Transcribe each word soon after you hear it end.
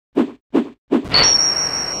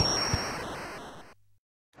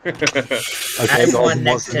Okay, Golden,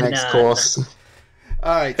 what's the next course?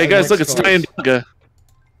 Alright. Hey guys, look, it's Ty and Yoga.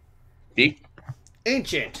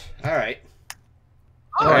 Ancient. Alright.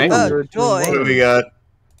 Alright. Oh, joy. What do we got?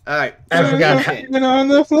 Alright. I forgot. On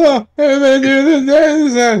the floor.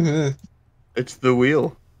 It's the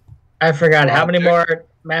wheel. I forgot. How many more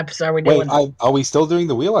maps are we doing? Wait, are we still doing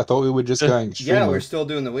the wheel? I thought we were just going extreme. Yeah, we're still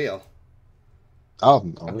doing the wheel.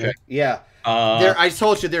 Oh, Okay. Yeah. I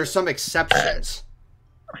told you there are some exceptions.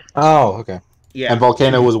 Oh, okay. Yeah. And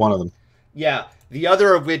Volcano was one of them. Yeah. The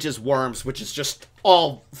other of which is Worms, which is just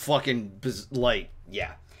all fucking,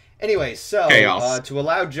 yeah. Anyway, so, to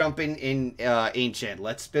allow jumping in Ancient,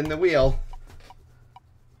 let's spin the wheel.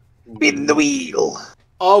 Spin the wheel.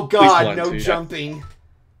 Oh god, no jumping.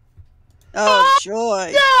 Oh,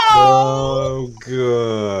 joy. Oh,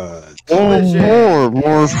 good. Collision.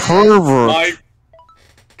 More fervor.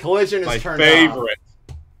 Collision is My turned favorite.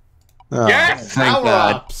 Oh, Yes! thank Power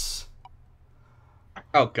God. ups.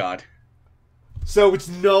 Oh god. So it's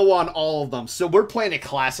no on all of them. So we're playing a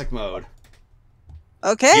classic mode.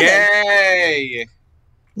 Okay, then. Yay!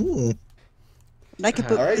 Hmm. And I can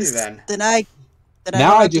put Alrighty this, then. Now don't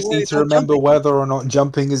I have just worry need to about remember jumping. whether or not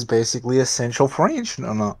jumping is basically essential for Ancient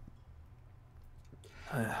or not.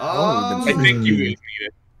 I think you need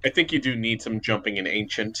it. I think you do need some jumping in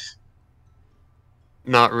Ancient.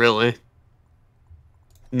 Not really.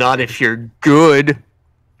 Not if you're good.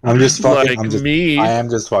 I'm just fucking. Like me. I am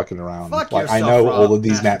just fucking around. Fuck Like I yourself, know Rob, all of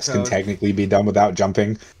these Master maps can Code. technically be done without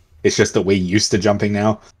jumping. It's just that we're used to jumping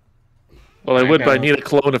now. Well, I I would, but I know. need a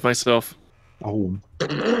clone of myself. Oh,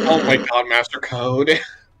 Oh my god, Master Code.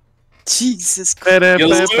 Jesus Christ. You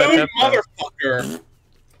lewd motherfucker.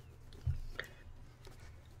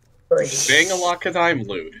 Saying a lot because I'm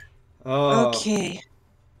lewd. Oh. Okay.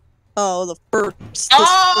 Oh, the first.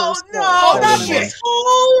 Oh no! That Shit!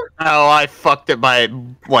 Oh, I fucked it by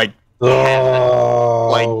like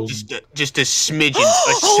oh. just a smidgen.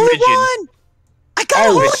 Hole in one! I got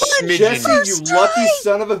a hole in one! Jesse, you lucky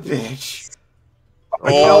son of a bitch. You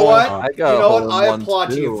know what? I You got know a what? hole in I one,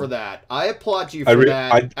 applaud you too. for that. I applaud you I for re-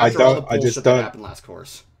 that. I after all don't- the I just bullshit that don't- happened last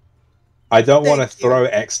course. I don't want to Thank you. throw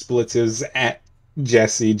expletives at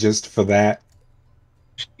Jesse just for that.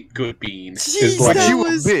 Good bean. Jeez, like- that You a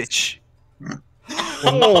was... bitch.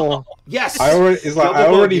 Oh, Yes. I Double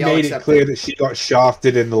already bogey, I'll made it accept clear it. that she got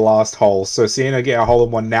shafted in the last hole. So seeing her get a hole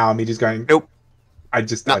in one now, me just going. Nope. I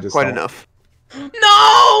just Not quite don't. enough. No!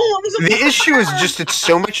 The issue is just it's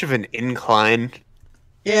so much of an incline.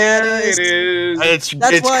 Yeah, it is. It's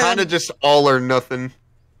why kind of I'm- just all or nothing.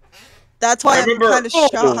 That's why I I'm remember- kind of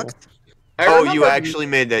shocked. Oh, you actually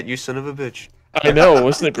made that, you son of a bitch. I know,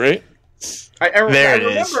 wasn't it great? There it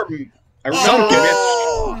is. I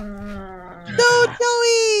remember. No,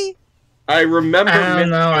 Joey! I remember. I don't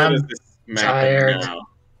know, I'm as this map tired. now.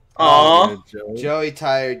 Aw. Joey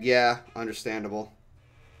tired, yeah, understandable.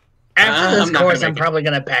 After this I'm not course, gonna I'm make probably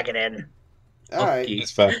gonna pack it in. Alright. Okay.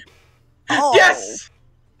 It's fair. Oh, Yes.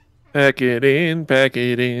 Pack it in, pack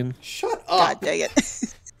it in. Shut God up. dang it.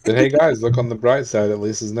 But hey guys, look on the bright side. At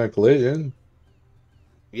least there's no collision.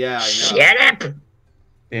 Yeah, I know. Shut up!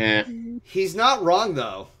 Yeah. He's not wrong,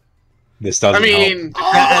 though. This I doesn't help. mean,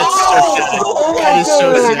 That is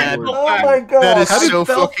so sad. Oh my god. That is How did so you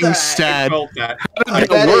felt fucking that? sad. I felt that. I It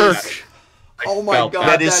bet work. it's- Oh my felt god,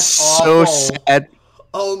 That is that's so awful. sad.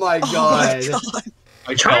 Oh my Oh god. my god.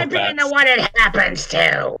 I Try felt being that. the one it happens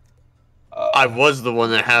to! I was the one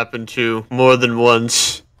that happened to more than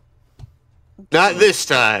once. Not this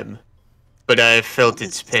time, but I felt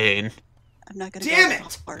its pain. I'm not gonna Damn go it!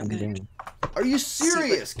 that far. I'm gonna... Are you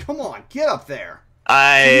serious? Come on, get up there.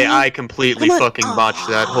 I completely Come on. fucking botched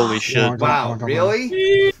that. Holy shit. Wow,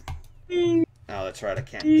 really? Oh, that's right, I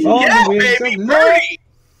can't. Oh, Yeah, we baby, said no. birdie!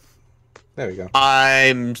 There we go.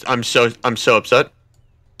 I'm so upset.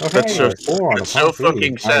 Okay, That's so, 4 on that's a so par three.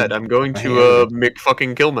 fucking sad. I'm going I to am. Mick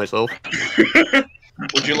fucking kill myself.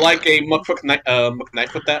 Would you like a muck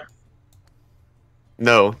knife with that?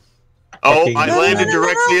 No. Oh, Fucking- I No, no, landed no, no,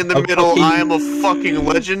 directly in the no. middle. Fucking- I am a fucking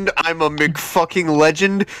legend. I'm a McFucking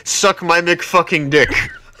legend. Suck my McFucking dick.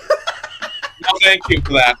 No, thank you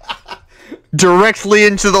for that. Directly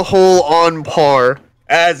into the hole on par.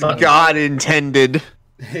 As Fuck. God intended.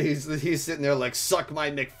 He's sitting there like, suck my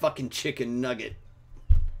McFucking chicken nugget.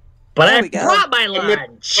 But There I we go. brought my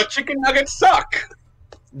lunch! But chicken nuggets suck.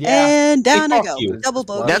 Yeah. And down Hey, I fuck go. you. Double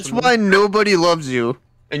bogey. That's why nobody loves you.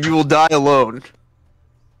 And you will die alone.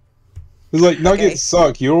 He's like, nuggets Okay.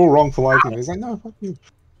 suck. You're all wrong for liking. He's like, no, fuck you.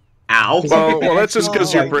 Ow. It's like- Well, that's just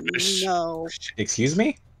because you're Like- British. No. Excuse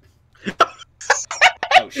me?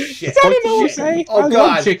 Oh shit. What did you say? Oh, I God.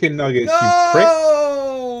 love chicken nuggets, you prick.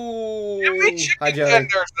 No! Give me chicken Hi, Joey.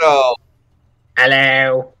 tenders, though.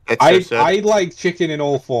 Hello. I like chicken in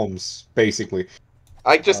all forms, basically.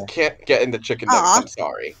 I just can't get into chicken nuggets. I'm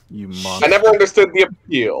sorry. You I monster. never understood the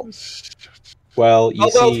appeal. Well, you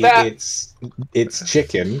Although see, that- it's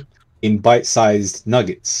chicken in bite-sized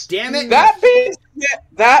nuggets. Damn it! That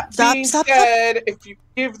being Stop. said,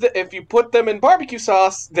 if you put them in barbecue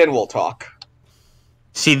sauce, then we'll talk.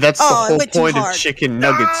 See, that's Oh, the I whole went too point of hard. chicken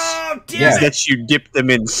nuggets. Oh, damn Yeah. Is it! that you dip them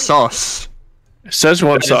in sauce.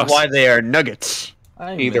 Szechuan That sauce. is why they are nuggets.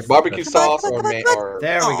 I Either missed barbecue that. sauce or or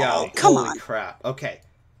There we Oh, go. come Holy on. crap. Okay.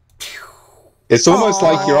 It's almost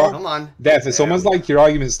like your Come on. Dev, it's There almost we like your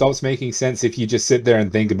argument stops making sense if you just sit there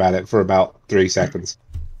and think about it for about 3 seconds.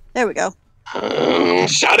 There we go.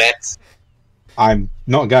 shut it. I'm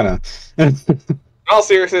not gonna. In all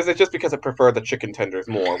seriousness, it's just because I prefer the chicken tenders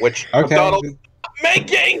more, which Okay. McDonald's is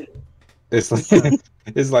making.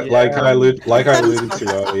 It's like I alluded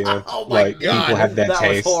to earlier. Oh my like God, people have their that was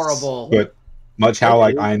tastes, horrible. but much how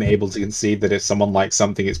like I'm able to conceive that if someone likes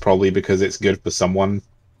something, it's probably because it's good for someone.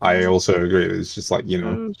 I also agree. It's just like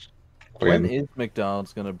When again, is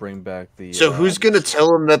McDonald's gonna bring back the? So who's gonna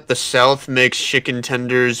tell them that the South makes chicken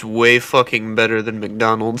tenders way fucking better than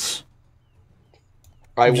McDonald's?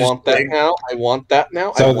 I I'm just want that saying. now. I want that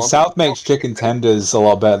now. I so the want South that now. makes chicken tenders a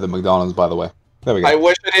lot better than McDonald's. By the way, there we go. I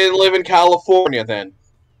wish I didn't live in California then.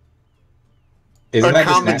 Isn't A that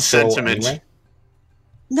just common natural sentiment. anyway?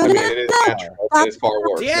 No, I no, mean, no, it is no. natural. It is far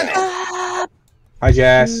worse. Damn it. Ah, Hi,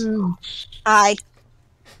 Jess. Hi.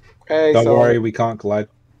 Okay, Don't so worry, we can't collide.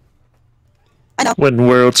 When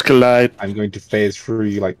worlds collide. I'm going to phase through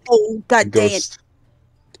you like Oh, god dang it. ghost.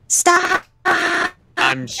 Stop.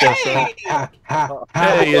 I'm so sorry. Ha, ha, ha.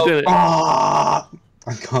 Hey, you did it. Ah,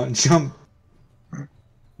 I can't jump.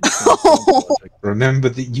 Remember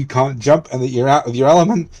that you can't jump and that you're out of your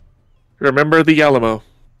element. Remember the Alamo.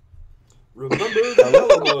 Remember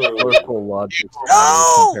the Oracle logic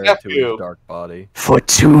No! compared to Nephew. his dark body? For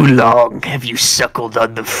too long have you suckled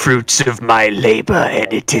on the fruits of my labor,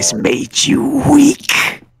 and it has made you weak.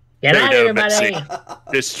 Get out of here, Betsy. buddy.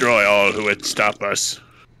 Destroy all who would stop us.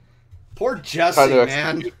 Poor Jesse, Try to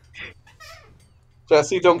man.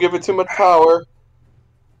 Jesse, don't give it too much power.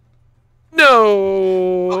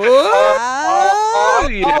 No. Ah,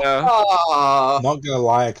 Yeah. I'm not gonna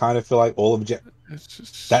lie, I kind of feel like all of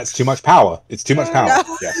that's too much power. It's too much power.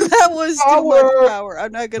 no, Yes. that was too Power. much power.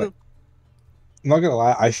 I'm not gonna. I'm not gonna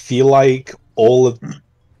lie, I feel like all of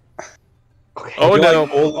Oh no.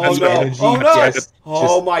 all Oh of the no. energy Oh no. just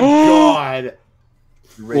Oh my God.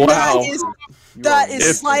 Wow. That is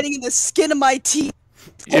If- sliding in the skin of my teeth.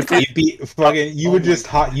 If you'd be fucking you would just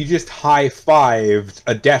you just high-fived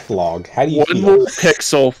a death log. How do you one feel? more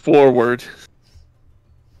pixel forward.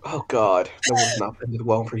 Oh God, that would not been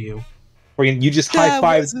well for you. Fucking, you just That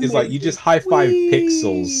high-fived was is like you just high-five Whee!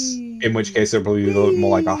 pixels, in which case it would probably be a little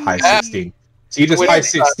more like a high 16. So you just Wait, high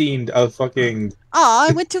 16 of fucking Aw,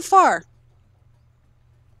 I went too far.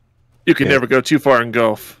 You can Yeah. never go too far in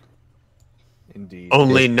golf. Indeed.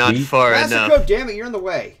 Only Yes, not we- far enough. Mexico, damn it, you're in the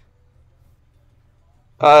way.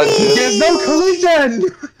 there's no collision.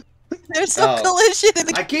 There's no Oh. collision in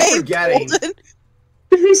the I keep game, forgetting. Golden.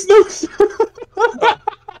 There's no.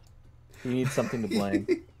 You need something to blame.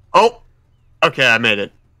 Oh, okay, I made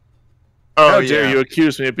it. Oh How yeah. dare you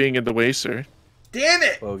accuse me of being in the way, sir? Damn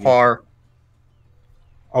it. Bogey. Far.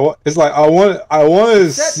 It's like I want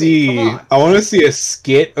to Set me, see come on. I want to see a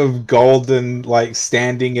skit of Golden like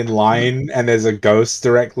standing in line and there's a ghost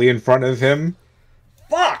directly in front of him,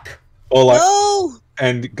 Fuck. or like No!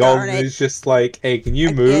 and Golden Darn it. is just like, "Hey, can you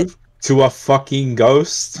I move to a fucking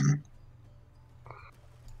ghost?"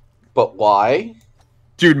 But why?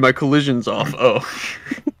 Dude, my collision's off. Oh.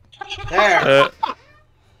 There.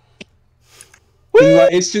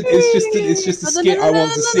 It's just a skit I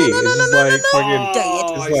want to see. It's just like fucking Dang it.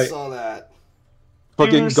 Oh, It's like- I saw that.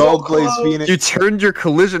 fucking You're so Gold Blaze close. Phoenix. You turned your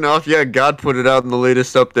collision off? Yeah, God put it out in the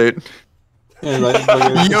latest update. And like,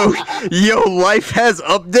 fucking- Yo, life has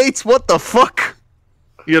updates? What the fuck?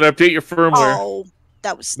 You gotta update your firmware. Oh,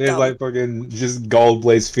 that was There's dumb. like fucking just Gold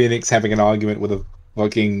Blaze Phoenix having an argument with a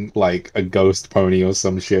fucking like a ghost pony or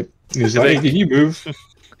some shit. He's like, "Hey, can you move,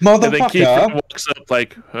 And then Keith motherfucker?" walks up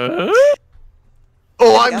like, huh?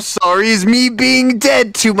 Oh, you I'm go. sorry. Is me being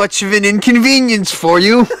dead too much of an inconvenience for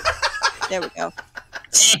you? There we go.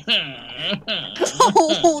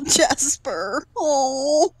 Oh, Jasper.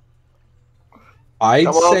 Oh. I'd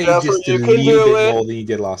Come on, say Jasper, just a you can little do bit it. more than you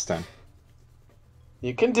did last time.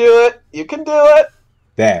 You can do it. You can do it.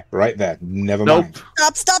 There, right there. Never Nope. mind.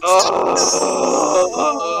 Stop. Oh.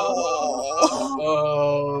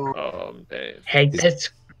 Hate this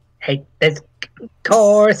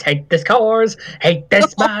course, hate this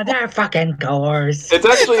motherfucking course. It's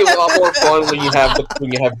actually a lot more fun when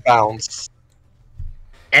you have bounce.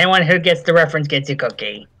 Anyone who gets the reference gets a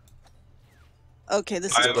cookie. Okay,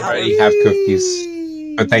 this is I power. already have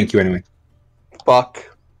cookies. But thank you anyway. Fuck.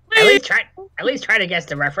 At least try to guess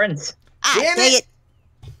the reference. Dang it!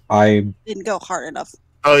 I Didn't go hard enough.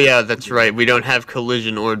 Oh yeah, that's right. We don't have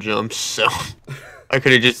collision or jumps, so I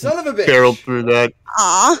could have just Son of a bitch. barreled through that.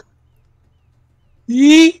 Ah.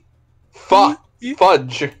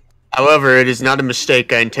 Fudge. However, it is not a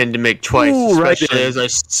mistake I intend to make twice, Ooh, right especially there. as I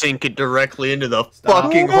sink it directly into the Stop.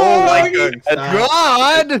 fucking hole like a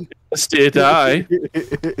god. Did I?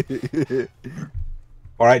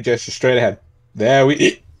 All right, Jester, straight ahead. There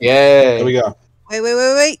we Yay. go.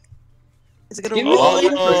 Wait. Is it gonna Give me roll?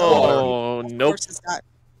 the Oh, Of nope. course it's not.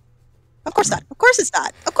 Of course not. Of course it's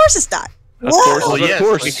not. Of course it's not. Of course, Well, of yes,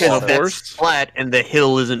 course, because of that's course. flat and the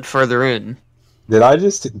hill isn't further in. Did I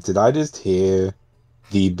just hear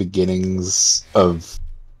the beginnings of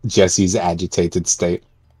Jesse's agitated state?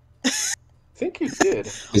 I think you did.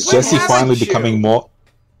 Is What Jesse haven't finally you? becoming more?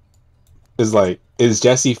 Is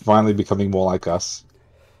Jesse finally becoming more like us?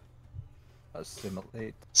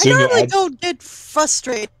 Assimilate. I normally don't get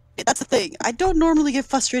frustrated. That's the thing. I don't normally get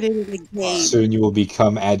frustrated in the game. Soon you will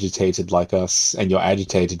become agitated like us, and your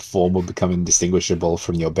agitated form will become indistinguishable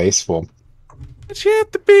from your base form. But you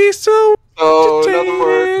have to be so. So in other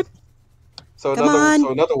words, Come on.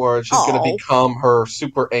 in other words, she's gonna Oh. become her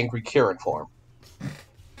super angry Kieran form.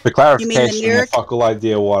 For clarification, I have lyric? a fuckle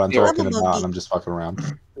idea what I'm Yeah. talking Double about, bogey. and I'm just fucking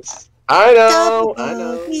around. I Double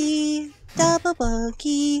know. bogey. Double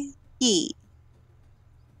bogey. Yee.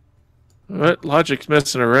 What? Logic's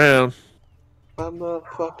messing around. I'm not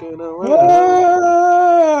fucking around.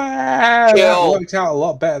 That Kill. worked out a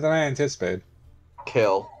lot better than I anticipated.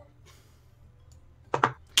 Kill.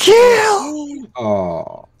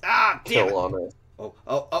 Oh. Ah, damn it. Kill on it.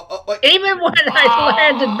 Oh. Even when I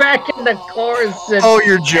landed back in the course. Oh,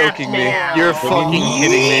 you're joking me. Yeah. You're fucking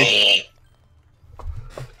kidding me.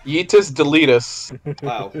 Yeetus deletus.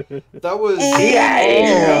 Wow. That was...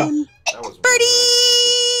 And That was...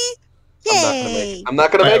 birdie! Yay! I'm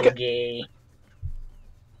not gonna make it. Okay.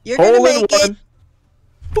 You're gonna Hole in make it. one.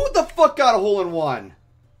 Who the fuck got a hole in one?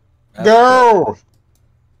 No!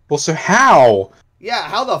 Well, so how? Yeah,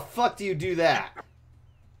 how the fuck do you do that?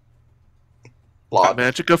 Log.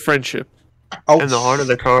 Magic of friendship. Oh, And the heart of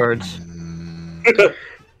the cards.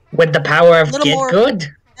 With the power of Little get more. good.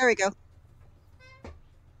 There we go.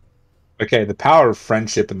 Okay, the power of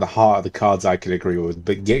friendship and the heart of the cards I could agree with,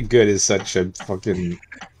 but get good is such a fucking...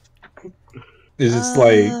 It's just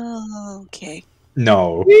like, Oh, okay.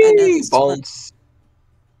 no. Whee! Bounce.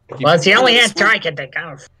 Well, it's the only this answer one. I can think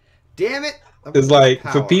of. Damn it. It's like,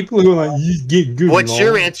 for people who are like, you get good. What's and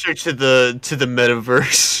your all, answer to the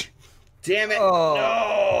metaverse? Damn it.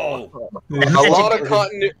 Oh. No. A lot of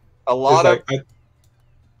continuity. A lot of.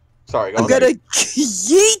 Sorry, go I'm on. gonna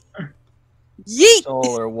yeet. Yeet.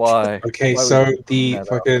 Solar, why? Okay, Why so would you the bring that up?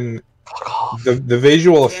 fucking Fuck off. the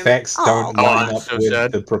visual Damn it. effects don't Oh, line I'm up so with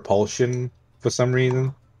sad. the propulsion for some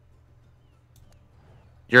reason.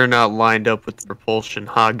 You're not lined up with the propulsion.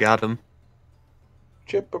 Ha, got him.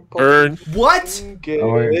 Chipper Burn. What?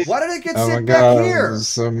 Oh, wait. Why did it get Oh my sent god, back here? it's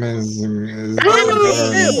so amazing.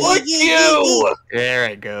 Fuck you! There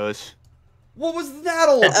it goes. What was that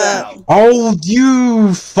all about? Oh, you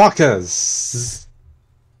fuckers!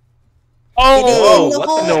 Oh, Get in the what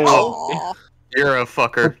hole. the no? Aw. You're a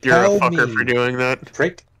fucker. You're a Propel fucker me. for doing that.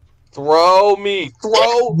 Prick. Throw me!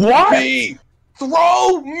 Throw What? me!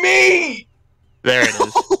 Throw me! There it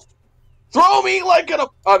is. Throw me like a.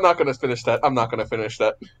 I'm not gonna finish that. I'm not gonna finish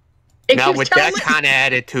that. It Now keeps with telling that me- kind of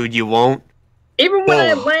attitude, you won't. Even when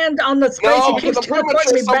I No. land on the space, No, it keeps because I'm pretty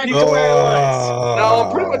teleporting me much back to somebody- where I was. No,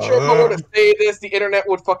 I'm pretty much sure if I were to say this, the internet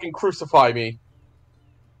would fucking crucify me.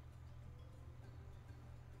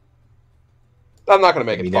 I'm not gonna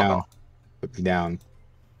make Put me it. Fuck down. off. Put me down.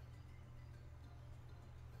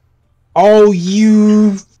 Oh,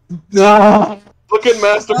 you. Ah. Look at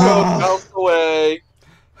Master Code Ah. bounce away.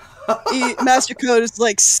 Master Code is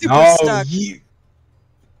like super No, stuck. you.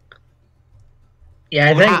 Yeah,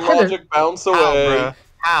 I Look think at Logic bounce How, away. bruh?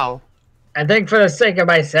 How? I think for the sake of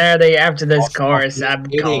my sanity, after this Off- chorus, off I'm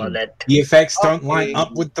kidding. calling it. The effects don't Okay. line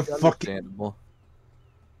up with the fucking. Understandable.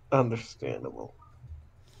 Understandable.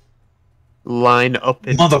 Line up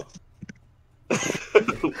and Mother.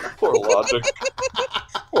 Poor Logic.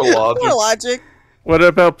 Poor Logic. Poor logic. What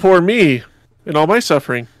about poor me and all my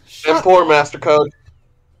suffering? And poor Master Code.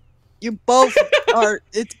 You both are.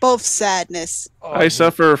 It's both sadness. I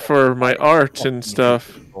suffer for my art and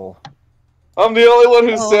stuff. I'm the only one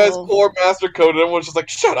who says poor master code, and everyone's just like,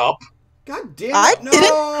 shut up. God damn it!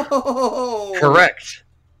 I No. Correct.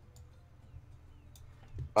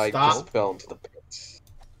 I just fell into the pits.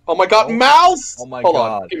 Oh my god, mouse! Oh my hold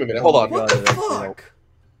god. on, give me a minute, hold on. What the fuck?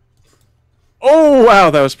 Oh wow,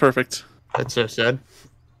 that was perfect. That's so sad.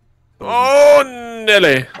 Oh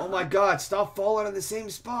Nelly. Oh my god, stop falling in the same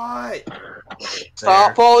spot.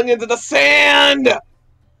 Stop falling into the sand!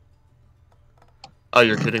 Oh,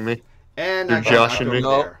 you're kidding me. And You're I got joshing knocked me.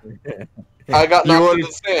 over there. I got You knocked want into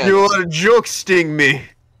the sand. You want to joke sting me?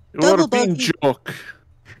 What a Double bean bogey. joke.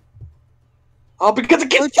 Oh, because it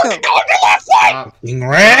keeps Where'd you fucking going to left side! Fucking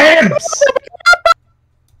ramps!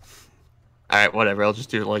 Alright, whatever. I'll just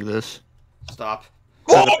do it like this. Stop.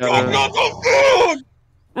 Oh my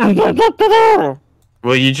god,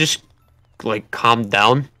 Will you just, like, calm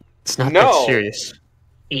down? It's not No. that serious.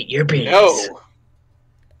 Eat your bees. no!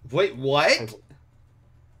 Wait, what?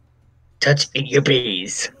 Touch eat your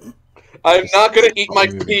bees. I'm not gonna eat my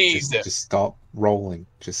Dude, peas! Just stop rolling.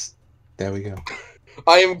 Just there we go.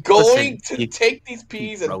 I am going Listen, to you- take these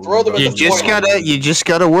peas and throw them in You the just toilet. you just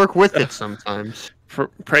gotta work with it sometimes.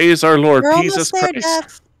 Praise our Lord, We're Jesus almost there, Christ.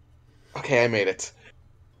 Jeff. Okay, I made it.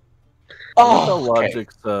 Oh, Oh, okay.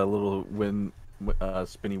 Logic's little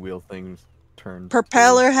spinny wheel things turn.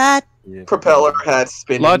 Propeller hat. Yeah. Propeller hat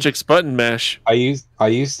spinning. Logic's button mash. I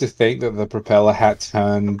used to think that the propeller hat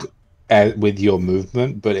turned with your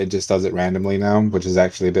movement, but it just does it randomly now, which is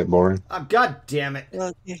actually a bit boring. Oh, god damn it.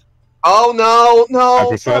 Okay. Oh no, no! I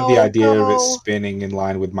preferred the no, idea of it no. spinning in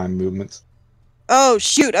line with my movements. Oh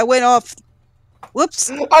shoot! I went off. Whoops.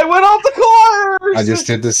 I went off the course! I just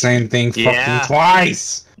did the same thing Yeah. fucking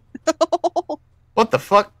twice! What the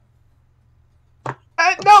fuck?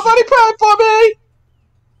 Hey, nobody pray for me!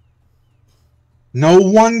 No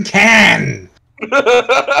one can! Ooh,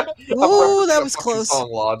 that was close.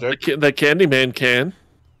 Song logic. The Candyman can.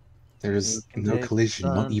 There is You no can collision,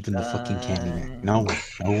 take not even the fucking sunshine. Candyman. No one.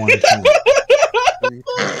 No one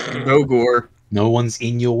can. No gore. No one's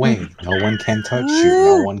in your way. No one can touch you.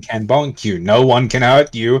 No one can bonk you. No one can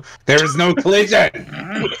hurt you. There is no collision!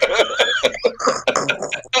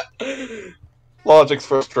 Logic's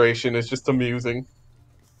frustration is just amusing.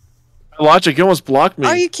 Logic, you almost blocked me.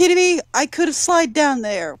 Are you kidding me? I could have slid down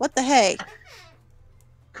there. What the hey?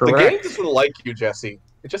 The game doesn't like you, Jesse.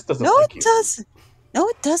 It just doesn't No, like it you. doesn't. No,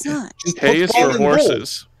 it does not. Just Hay is put ball for in the hole.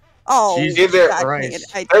 horses. Oh, Jesus God, Christ.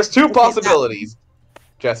 dang it. There's two okay, possibilities,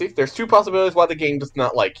 Jesse. There's two possibilities why the game does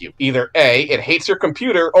not like you. Either A, it hates your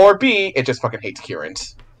computer, or B, it just fucking hates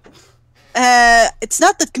Current. It's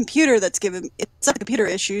not the computer that's giving. It's not the computer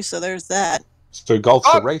issue. So there's that. So golf's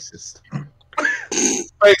a racist.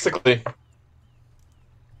 Basically.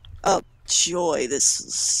 Oh joy! This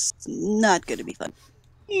is not going to be fun.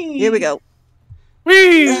 Here we go.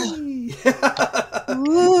 Whee!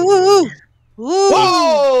 Woo! Woo!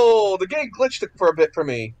 Whoa! The game glitched for a bit for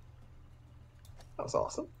me. That was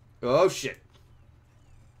awesome. Oh shit.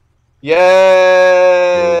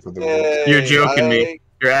 Yay! You're joking me.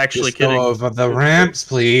 You're actually Just go kidding. over the ramps,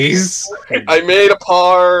 please. I made a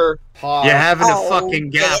par. Pause. You're having a Oh,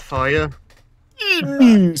 fucking gaff, are you?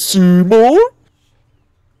 Seymour?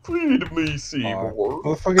 Feed me, Seymour.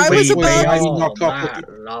 Motherfucker, I was about- I knocked off with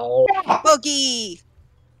the- No. Boogie.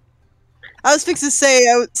 I was fixing to say,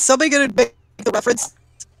 somebody gonna make the reference.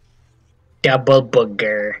 Double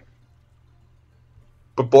booger.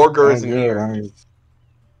 But Borger isn't Oh, here. good.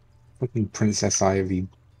 Fucking Princess Ivy.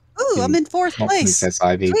 Ooh, I'm in fourth Not place. Princess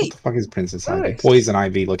Ivy. What Sweet. the fuck is Princess Ivy? Nice. Poison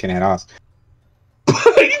Ivy looking at us.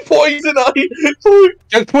 Poison ivy.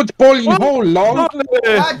 Just put ball in hole, lol. God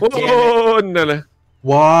damn it. Oh, Nelly.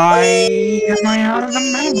 Why am I out of the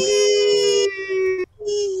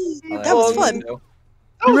map? That was fun. That was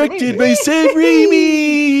Directed by amazing. Sam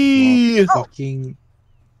Raimi. Fucking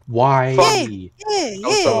why? Yay.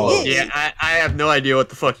 Oh, Yeah, I have no idea what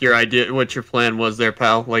the fuck what your plan was there,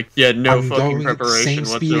 pal. Like, you had no I'm fucking going at the preparation same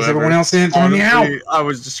speed as whatsoever. everyone else and throwing me out. Honestly, I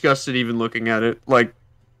was disgusted even looking at it. Like,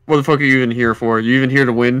 what the fuck are you even here for? You even here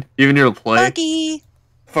to win? You even here to play? Buggy.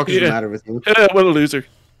 Fuck is the Yeah. matter with you? What a loser.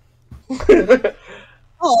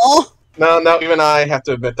 Oh. No, even I have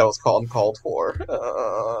to admit that was uncalled for.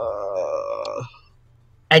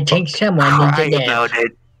 I think someone needs Crying a nap. about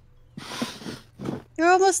it. You're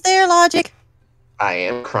almost there, Logic. I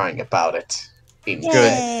am crying about it. Indeed.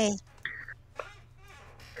 Yay.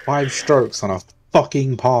 5 strokes on a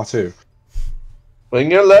fucking par 2. When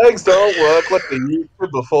your legs don't work like they used to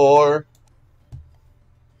before.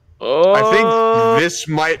 Oh, I think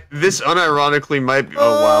this unironically might be.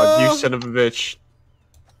 Oh wow, you son of a bitch.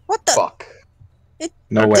 What the? Fuck.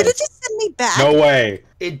 No way. Did it just send me back? No way.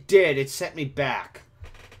 It did. It sent me back.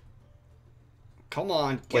 Come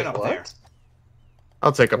on, get up there.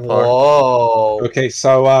 I'll take a par. Whoa. Okay,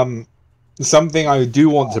 so something I do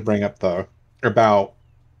want to bring up though about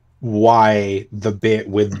why the bit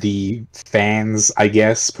with the fans, I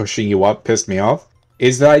guess, pushing you up pissed me off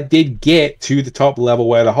is that I did get to the top level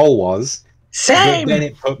where the hole was, Same. but then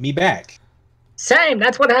it put me back. Same.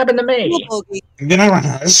 That's what happened to me. And then I ran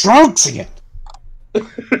out of strokes again. And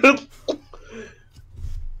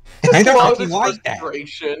I don't fucking like that.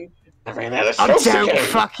 I ran out of I strokes don't again.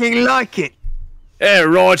 fucking like it. Hey,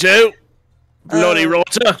 righto. Bloody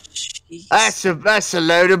rotter. That's a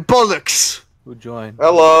load of bollocks. Who joined?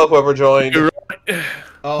 Hello, whoever joined. Oh,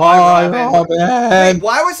 hi, Robin. Robin. Wait,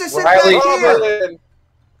 why was this in back Riley. here?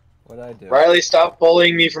 What'd I do? Riley, stop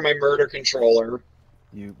bullying me for my murder controller.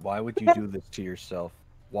 Why would you do this to yourself?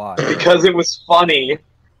 Why? Because it was funny.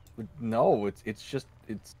 No, it's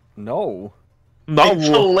no. It's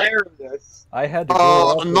hilarious. I had to go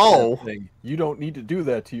off with no. that thing. You don't need to do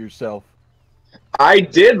that to yourself. I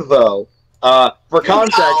did though. For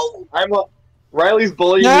context, Riley's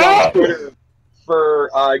bullying me on Twitter for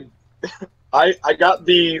I got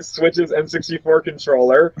the Switch's N64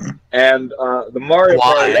 controller and the Mario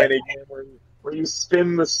Party minigame where you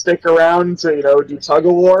spin the stick around to do tug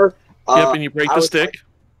of war. Yep, and you break the stick.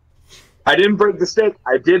 I didn't break the stick.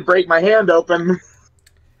 I did break my hand open.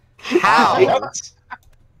 How?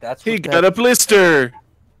 That's He got a blister.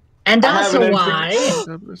 And also why?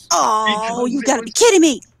 Oh, you gotta be kidding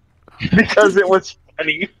me! Because it was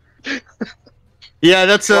funny. Yeah,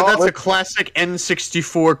 that's a classic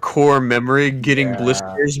N64 core memory, getting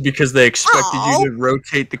blisters because they expected you to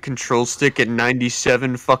rotate the control stick at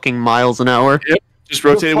 97 fucking miles an hour. Yep, just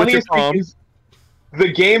rotate it with your palm.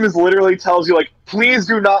 The game literally tells you, like, please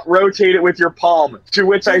do not rotate it with your palm. To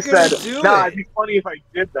which I said, nah, it'd be funny if I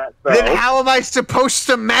did that, though. Then how am I supposed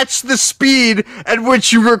to match the speed at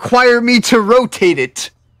which you require me to rotate it?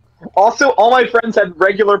 Also, all my friends had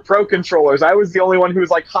regular Pro controllers. I was the only one who was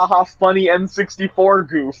like, haha, funny N64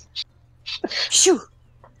 goof. Shoo!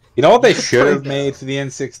 You know what they should have made for the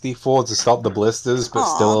N64 to stop the blisters, but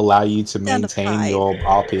still allow you to maintain your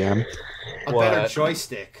RPM? A better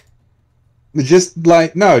joystick. Just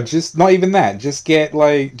not even that. Just get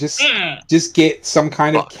just get some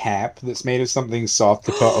kind of cap that's made of something soft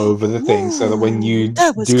to put over the thing, so that when you do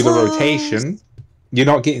the rotation, you're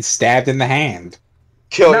not getting stabbed in the hand.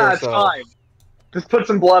 Kill yourself. It's fine. Just put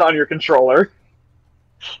some blood on your controller.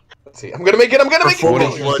 Let's see. I'm gonna make it. What if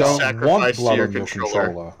you don't want blood on your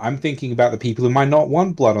controller? I'm thinking about the people who might not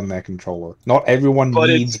want blood on their controller. Not everyone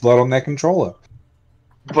needs blood on their controller.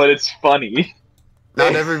 But it's funny.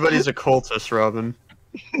 Not everybody's a cultist, Robin.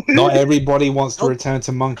 Not everybody wants to return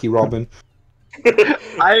to Monkey, Robin.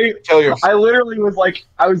 I literally was like,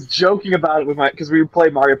 I was joking about it with because we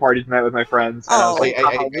played Mario Party tonight with my friends. And I was like,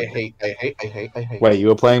 I hate. Wait, you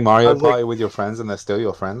were playing Mario Party with your friends, and they're still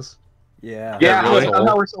your friends? Yeah.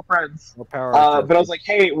 Somehow we're still friends. But I was like,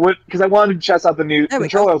 hey, because I wanted to test out the new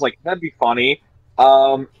controller. I was like, that'd be funny.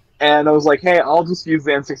 And I was like, hey, I'll just use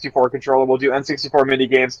the N64 controller. We'll do N64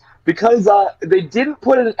 minigames. Because they didn't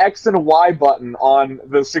put an X and a Y button on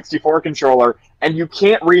the 64 controller, and you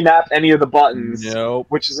can't renap any of the buttons,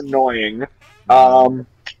 which is annoying. But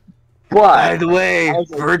by the way,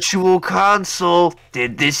 Virtual Console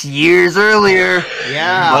did this years earlier.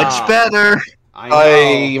 Yeah. Much better.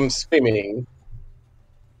 I'm screaming.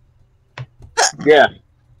 Yeah.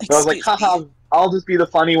 So I was like, haha, I'll just be the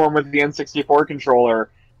funny one with the N64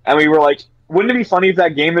 controller. And we were like, wouldn't it be funny if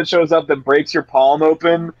that game that shows up that breaks your palm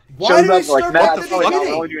open shows up like, nah, that's probably not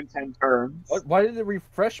only doing 10 turns. Why did it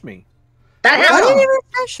refresh me? Why did it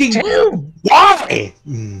refresh me too? Why?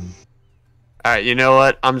 Alright, you know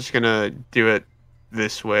what? I'm just gonna do it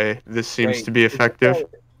this way. This seems to be effective.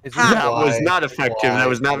 That was not effective. That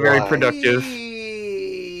was not very productive.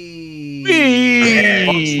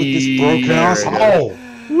 What's with this broken asshole?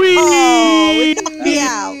 Oh, it got me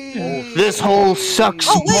out. This hole sucks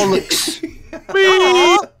bollocks.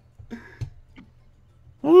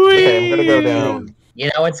 Okay, I'm gonna go down. You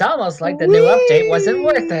know, it's almost like the new update wasn't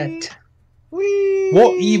worth it.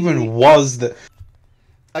 What even was the...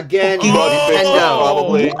 Again,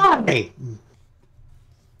 probably. Why?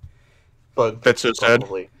 But that's so sad.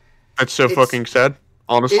 That's so fucking sad.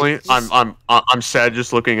 Honestly, I'm sad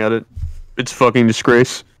just looking at it. It's fucking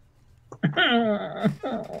disgrace.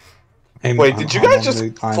 Wait, did you guys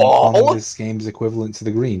just fall? This game's equivalent to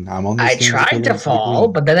the green. I tried to fall,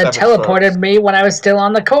 but then it teleported me when I was still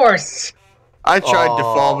on the course. I tried to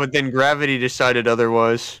fall, but then gravity decided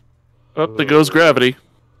otherwise. Up there goes gravity.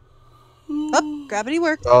 Oh, gravity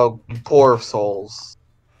worked. Oh, poor souls.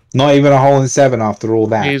 Not even a hole in 7 after all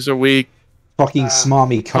that. Knees are weak. fucking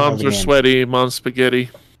smarmy cunt Palms over are here. sweaty. Mom's spaghetti.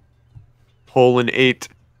 Hole in 8.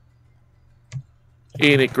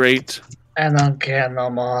 Ain't it great? I don't care no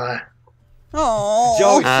more.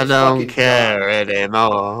 Oh, I don't care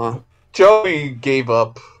anymore. Joey gave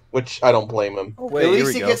up, which I don't blame him. Wait, at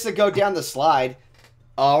least he gets to go down the slide.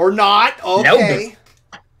 Or not. Okay.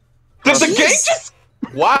 Did the game just...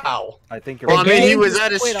 Wow. I think you're Well, I mean, he was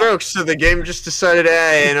at his stroke, so the game just decided,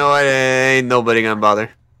 hey, you know what, ain't nobody gonna bother.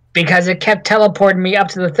 Because it kept teleporting me up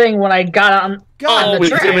to the thing when I got on the we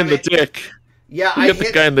track. hit him in the dick. Yeah, we I hit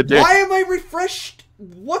the guy in the dick. Why am I refreshed?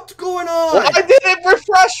 What's going on? Why did it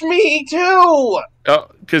refresh me, too? Oh,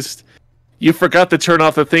 because you forgot to turn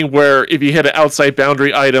off the thing where if you hit an outside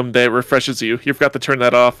boundary item that refreshes you. You forgot to turn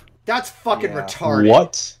that off. That's fucking retarded.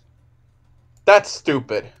 What? That's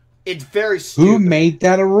stupid. It's very stupid. Who made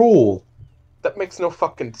that a rule? That makes no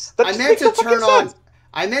fucking... I meant to turn on...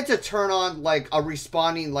 I meant to turn on, like, a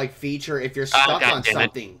respawning, like, feature if you're stuck on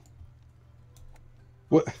something.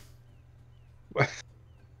 What?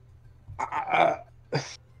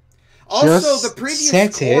 Also, the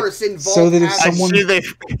previous course involved... So that if someone...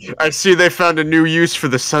 I see they found a new use for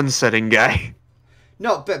the sunsetting guy.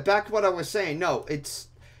 No, but back to what I was saying. No, it's...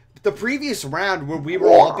 The previous round where we were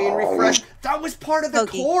all being refreshed, that was part of the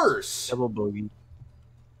course. Double bogey.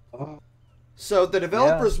 So the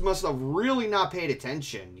developers must have really not paid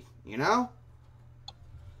attention, you know?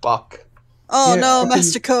 Fuck. Oh no,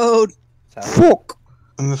 master code. Fuck.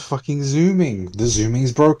 And the fucking zooming. The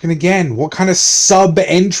zooming's broken again. What kind of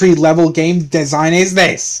sub-entry level game design is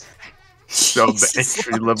this?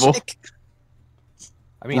 Sub-entry level.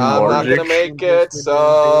 I mean, I'm not gonna make it,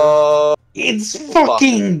 so... It's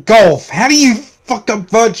fucking golf. How do you fuck up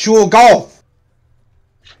virtual golf?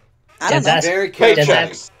 I don't know. Very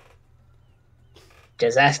careful.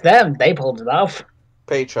 Just ask them. They pulled it off.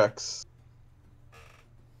 Paychecks.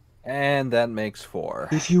 And that makes 4.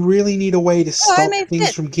 If you really need a way to stop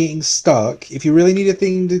things from getting stuck, if you really need a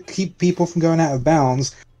thing to keep people from going out of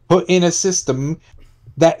bounds, put in a system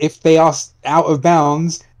that if they are out of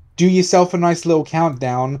bounds, do yourself a nice little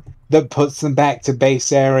countdown that puts them back to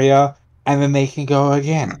base area, and then they can go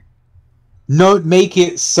again. No, make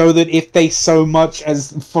it so that if they so much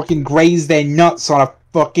as fucking graze their nuts on a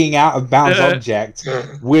fucking out of bounds object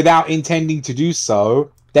without intending to do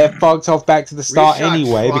so, they're fucked off back to the start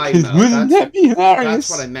anyway, because wouldn't that be hilarious?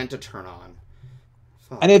 That's what I meant to turn on.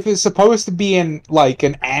 Fuck. And if it's supposed to be an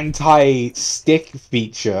anti-stick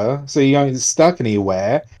feature, so you don't get stuck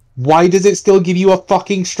anywhere, why does it still give you a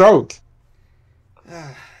fucking stroke?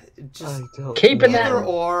 Just keeping that.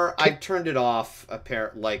 Or I turned it off.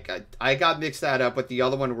 I got mixed that up with the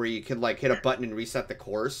other one where you could like hit a button and reset the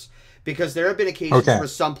course, because there have been occasions where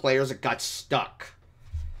some players that got stuck.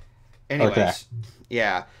 Anyways,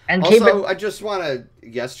 yeah. And also, I just want to...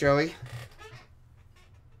 Yes, Joey?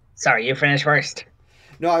 Sorry, you finish first.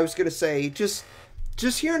 No, I was going to say, just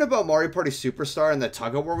hearing about Mario Party Superstar and the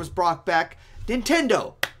tug-of-war was brought back.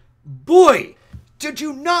 Nintendo, boy, did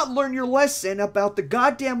you not learn your lesson about the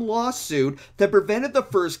goddamn lawsuit that prevented the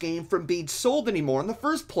first game from being sold anymore in the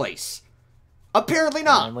first place? Apparently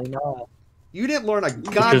not. You didn't learn a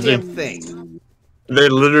goddamn thing. They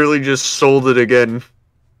literally just sold it again.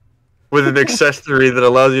 With an accessory that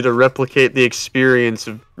allows you to replicate the experience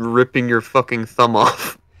of ripping your fucking thumb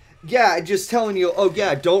off. Yeah, just telling you, oh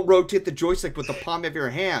yeah, don't rotate the joystick with the palm of your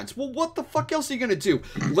hands. Well, what the fuck else are you gonna do?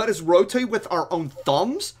 Let us rotate with our own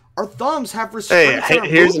thumbs? Our thumbs have restraints. Hey,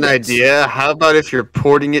 here's an idea. How about if you're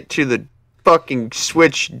porting it to the fucking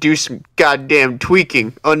Switch, do some goddamn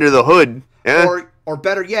tweaking under the hood? Yeah? Or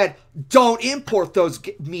better yet, don't import those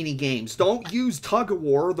mini games. Don't use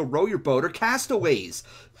Tug-of-War or the Row Your Boat or Castaways.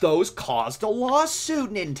 Those caused a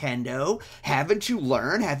lawsuit, Nintendo. Haven't you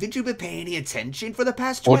learned? Haven't you been paying any attention for the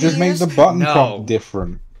past 20 years? Or just make the button prompt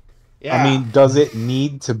different. Yeah. I mean, does it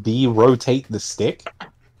need to be rotate the stick?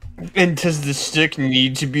 And does the stick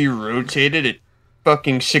need to be rotated at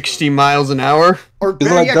fucking 60 miles an hour? Or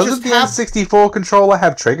better yet, doesn't the N64 controller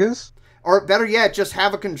have triggers? Or better yet, just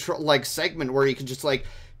have a control segment where you can just like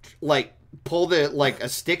pull a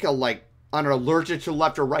stick on an allergic to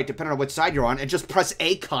left or right, depending on which side you're on, and just press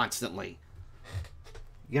A constantly.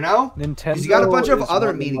 You know? Nintendo. Because you got a bunch of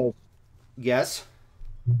other meaning. Yes.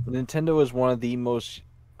 Nintendo is one of the most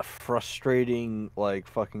frustrating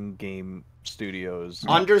fucking game studios.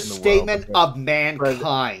 Understatement of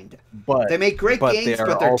mankind. But they make great games,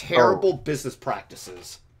 but they're terrible business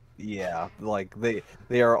practices. Yeah,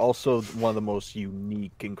 they are also one of the most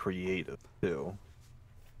unique and creative too.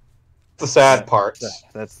 The sad part.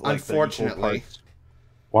 That's unfortunately.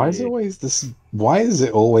 Why is it always this? Why is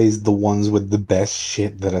it always the ones with the best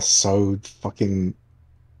shit that are so fucking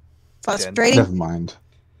Frustrating. Never mind.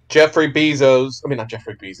 Jeffrey Bezos. I mean, not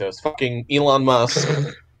Jeffrey Bezos. Fucking Elon Musk